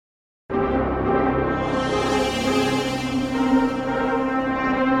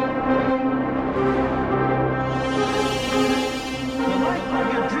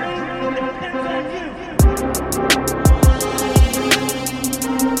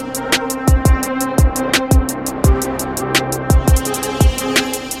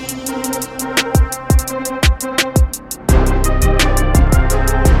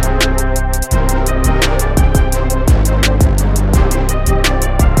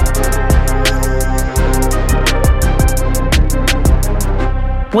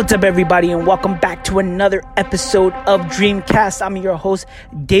What's up, everybody, and welcome back to another episode of Dreamcast. I'm your host,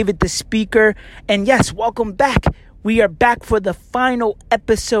 David the Speaker, and yes, welcome back. We are back for the final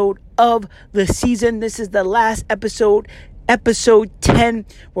episode of the season. This is the last episode 10.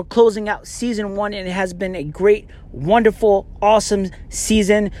 We're closing out season 1, and it has been a great, wonderful, awesome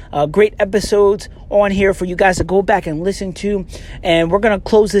season. Great episodes on here for you guys to go back and listen to, and we're going to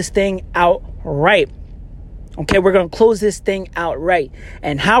close this thing out right. Okay, we're going to close this thing out right.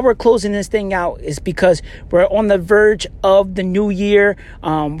 And how we're closing this thing out is because we're on the verge of the new year.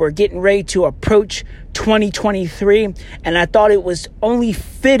 We're getting ready to approach 2023. And I thought it was only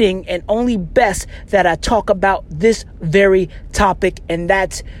fitting and only best that I talk about this very topic. And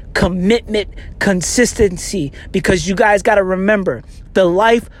that's commitment, consistency. Because you guys got to remember, the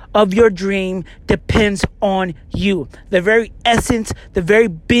life of your dream depends on you. The very essence, the very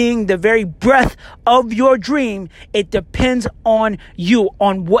being, the very breath of your dream, it depends on you,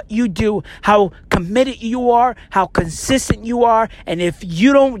 on what you do, how committed you are, how consistent you are. And if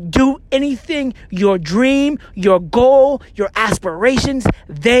you don't do anything, your dream, your goal, your aspirations,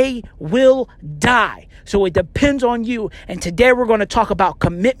 they will die. So it depends on you. And today we're going to talk about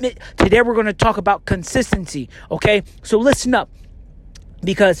commitment. Today we're going to talk about consistency. Okay, so listen up,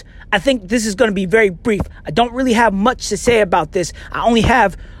 because I think this is going to be very brief. I don't really have much to say about this. I only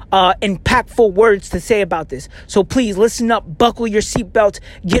have impactful words to say about this. So please listen up, buckle your seatbelts,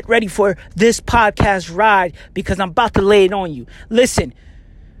 get ready for this podcast ride, because I'm about to lay it on you. Listen,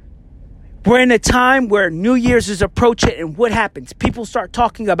 we're in a time where New Year's is approaching, and what happens? People start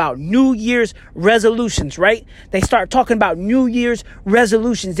talking about New Year's resolutions, right? They start talking about New Year's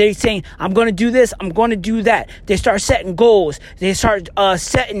resolutions. They're saying, I'm going to do this, I'm going to do that. They start setting goals. They start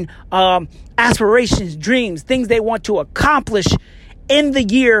setting aspirations, dreams, things they want to accomplish in the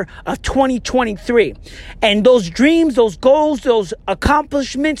year of 2023. And those dreams, those goals, those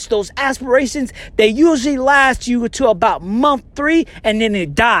accomplishments, those aspirations, they usually last you to about month 3, and then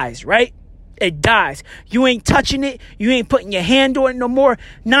it dies, right? It dies. You ain't touching it. You ain't putting your hand on it no more.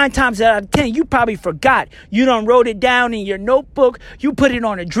 9 times out of 10, you probably forgot. You done wrote it down in your notebook. You put it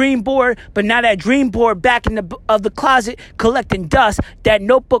on a dream board, but now that dream board back in the closet collecting dust. That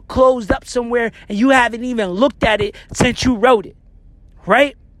notebook closed up somewhere, and you haven't even looked at it since you wrote it,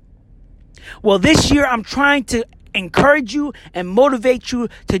 right? Well, this year I'm trying to encourage you and motivate you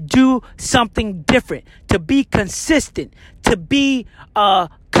to do something different, to be consistent, to be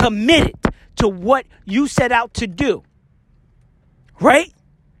committed to what you set out to do, right?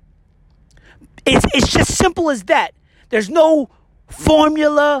 It's just simple as that. There's no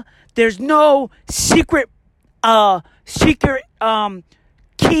formula. There's no secret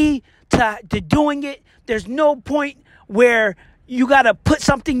key to doing it. There's no point where you got to put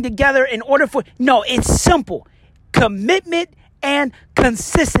something together in order for... No, it's simple. Commitment and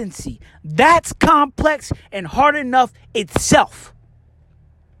consistency. That's complex and hard enough itself.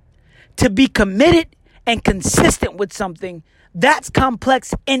 To be committed and consistent with something, that's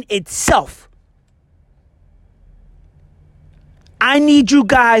complex in itself. I need you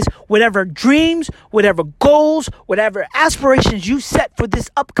guys, whatever dreams, whatever goals, whatever aspirations you set for this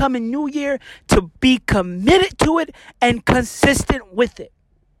upcoming new year, to be committed to it and consistent with it.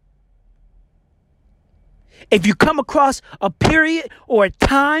 If you come across a period or a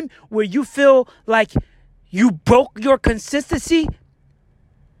time where you feel like you broke your consistency,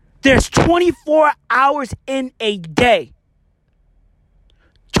 there's 24 hours in a day.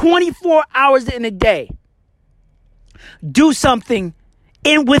 24 hours in a day. Do something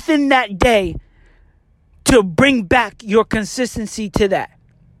within that day to bring back your consistency to that.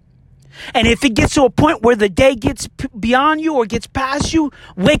 And if it gets to a point where the day gets beyond you or gets past you,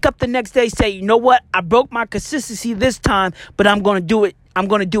 wake up the next day, say, you know what? I broke my consistency this time, but I'm going to do it. I'm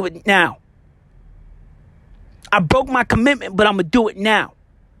going to do it now. I broke my commitment, but I'm going to do it now.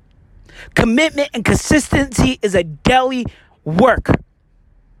 Commitment and consistency is a daily work.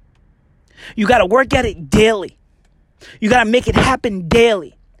 You got to work at it daily. You got to make it happen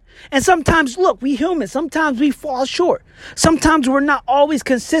daily. And sometimes, look, we humans, sometimes we fall short. Sometimes we're not always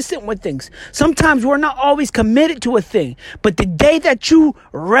consistent with things. Sometimes we're not always committed to a thing. But the day that you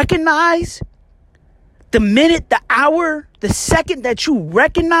recognize, the minute, the hour, the second that you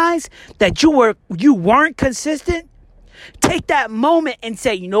recognize that you weren't consistent, take that moment and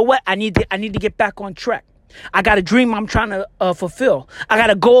say, you know what? I need to get back on track. I got a dream I'm trying to fulfill. I got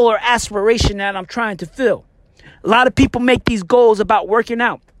a goal or aspiration that I'm trying to fill. A lot of people make these goals about working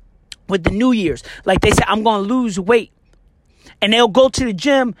out with the New Year's. Like they say, I'm going to lose weight. And they'll go to the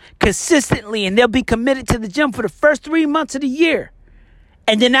gym consistently, and they'll be committed to the gym for the first 3 months of the year.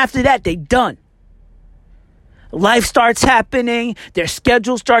 And then after that, they done. Life starts happening. Their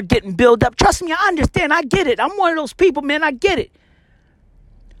schedules start getting built up. Trust me, I understand. I get it. I'm one of those people, man. I get it.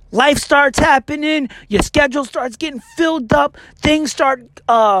 Life starts happening. Your schedule starts getting filled up. Things start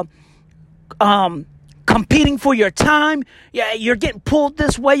competing for your time. Yeah, you're getting pulled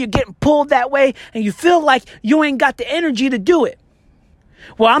this way. You're getting pulled that way. And you feel like you ain't got the energy to do it.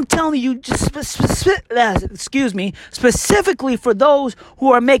 Well, I'm telling you, just specifically for those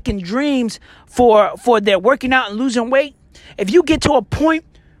who are making dreams for their working out and losing weight. If you get to a point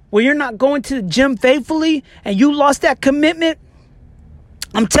where you're not going to the gym faithfully and you lost that commitment,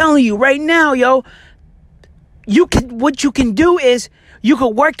 I'm telling you right now, yo, what you can do is you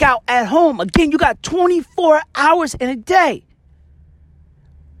can work out at home. Again, you got 24 hours in a day.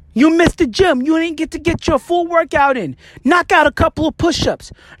 You missed the gym. You didn't get your full workout in. Knock out a couple of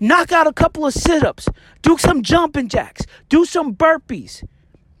push-ups. Knock out a couple of sit-ups. Do some jumping jacks. Do some burpees.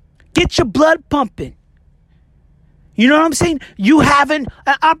 Get your blood pumping. You know what I'm saying? You have an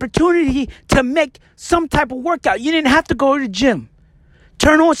opportunity to make some type of workout. You didn't have to go to the gym.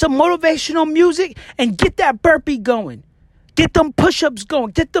 Turn on some motivational music and get that burpee going. Get them push-ups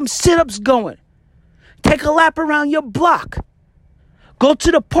going. Get them sit-ups going. Take a lap around your block. Go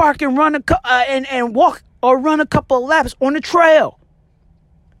to the park and and walk or run a couple of laps on the trail.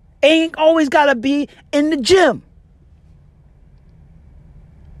 Ain't always got to be in the gym.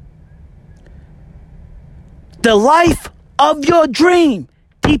 The life of your dream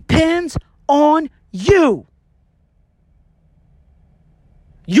depends on you.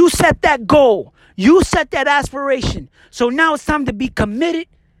 You set that goal. You set that aspiration. So now it's time to be committed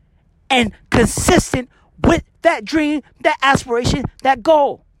and consistent with that dream, that aspiration, that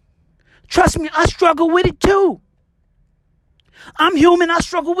goal. Trust me, I struggle with it too. I'm human, I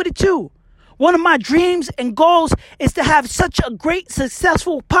struggle with it too. One of my dreams and goals is to have such a great,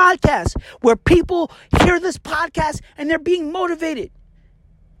 successful podcast where people hear this podcast and they're being motivated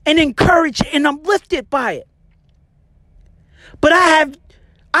and encouraged and uplifted by it. But I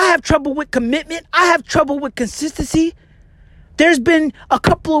have trouble with commitment. I have trouble with consistency. There's been a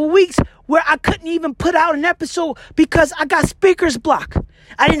couple of weeks where I couldn't even put out an episode because I got speaker's block.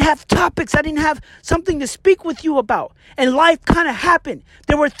 I didn't have topics. I didn't have something to speak with you about. And life kind of happened.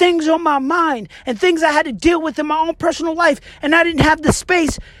 There were things on my mind and things I had to deal with in my own personal life. And I didn't have the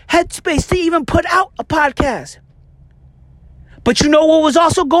headspace to even put out a podcast. But you know what was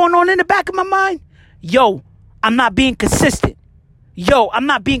also going on in the back of my mind? Yo, I'm not being consistent. Yo, I'm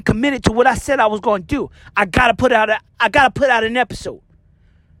not being committed to what I said I was going to do. I gotta put out an episode.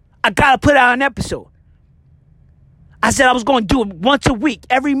 I said I was going to do it once a week,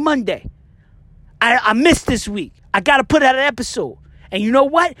 every Monday. I missed this week. I gotta put out an episode. And you know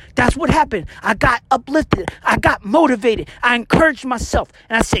what? That's what happened. I got uplifted. I got motivated. I encouraged myself.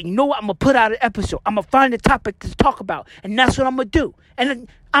 And I said, you know what? I'm going to put out an episode. I'm going to find a topic to talk about. And that's what I'm going to do. And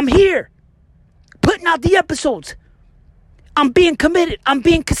I'm here putting out the episodes. I'm being committed. I'm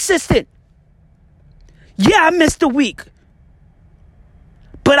being consistent. Yeah, I missed a week.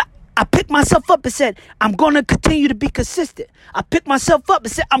 But I picked myself up and said, I'm going to continue to be consistent. I picked myself up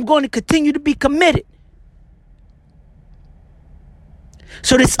and said, I'm going to continue to be committed.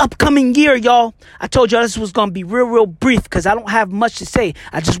 So this upcoming year, y'all, I told y'all this was going to be real brief because I don't have much to say.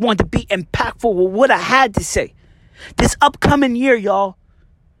 I just wanted to be impactful with what I had to say. This upcoming year, y'all,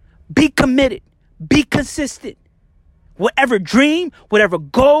 be committed. Be consistent. Whatever dream, whatever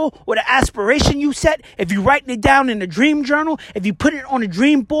goal, whatever aspiration you set, if you're writing it down in a dream journal, if you put it on a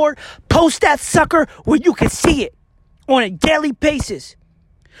dream board, post that sucker where you can see it on a daily basis.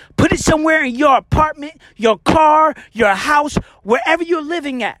 Put it somewhere in your apartment, your car, your house, wherever you're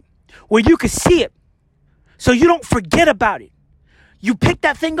living at, where you can see it so you don't forget about it. You pick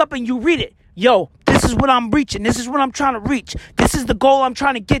that thing up and you read it. Yo, this is what I'm reaching. This is what I'm trying to reach. This is the goal I'm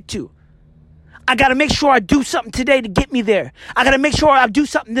trying to get to. I got to make sure I do something today to get me there. I got to make sure I do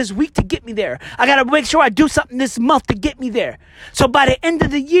something this week to get me there. I got to make sure I do something this month to get me there. So by the end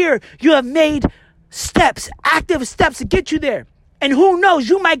of the year, you have made steps, active steps to get you there. And who knows,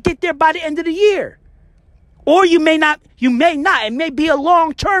 you might get there by the end of the year. Or you may not. It may be a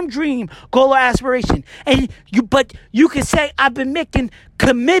long-term dream, goal, or aspiration. But you can say, I've been making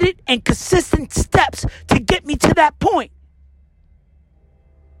committed and consistent steps to get me to that point.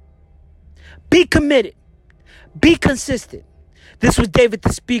 Be committed. Be consistent. This was David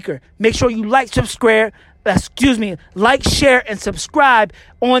the Speaker. Make sure you like, share, and subscribe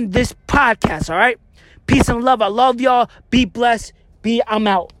on this podcast, all right? Peace and love. I love y'all. Be blessed. I'm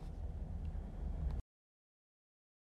out.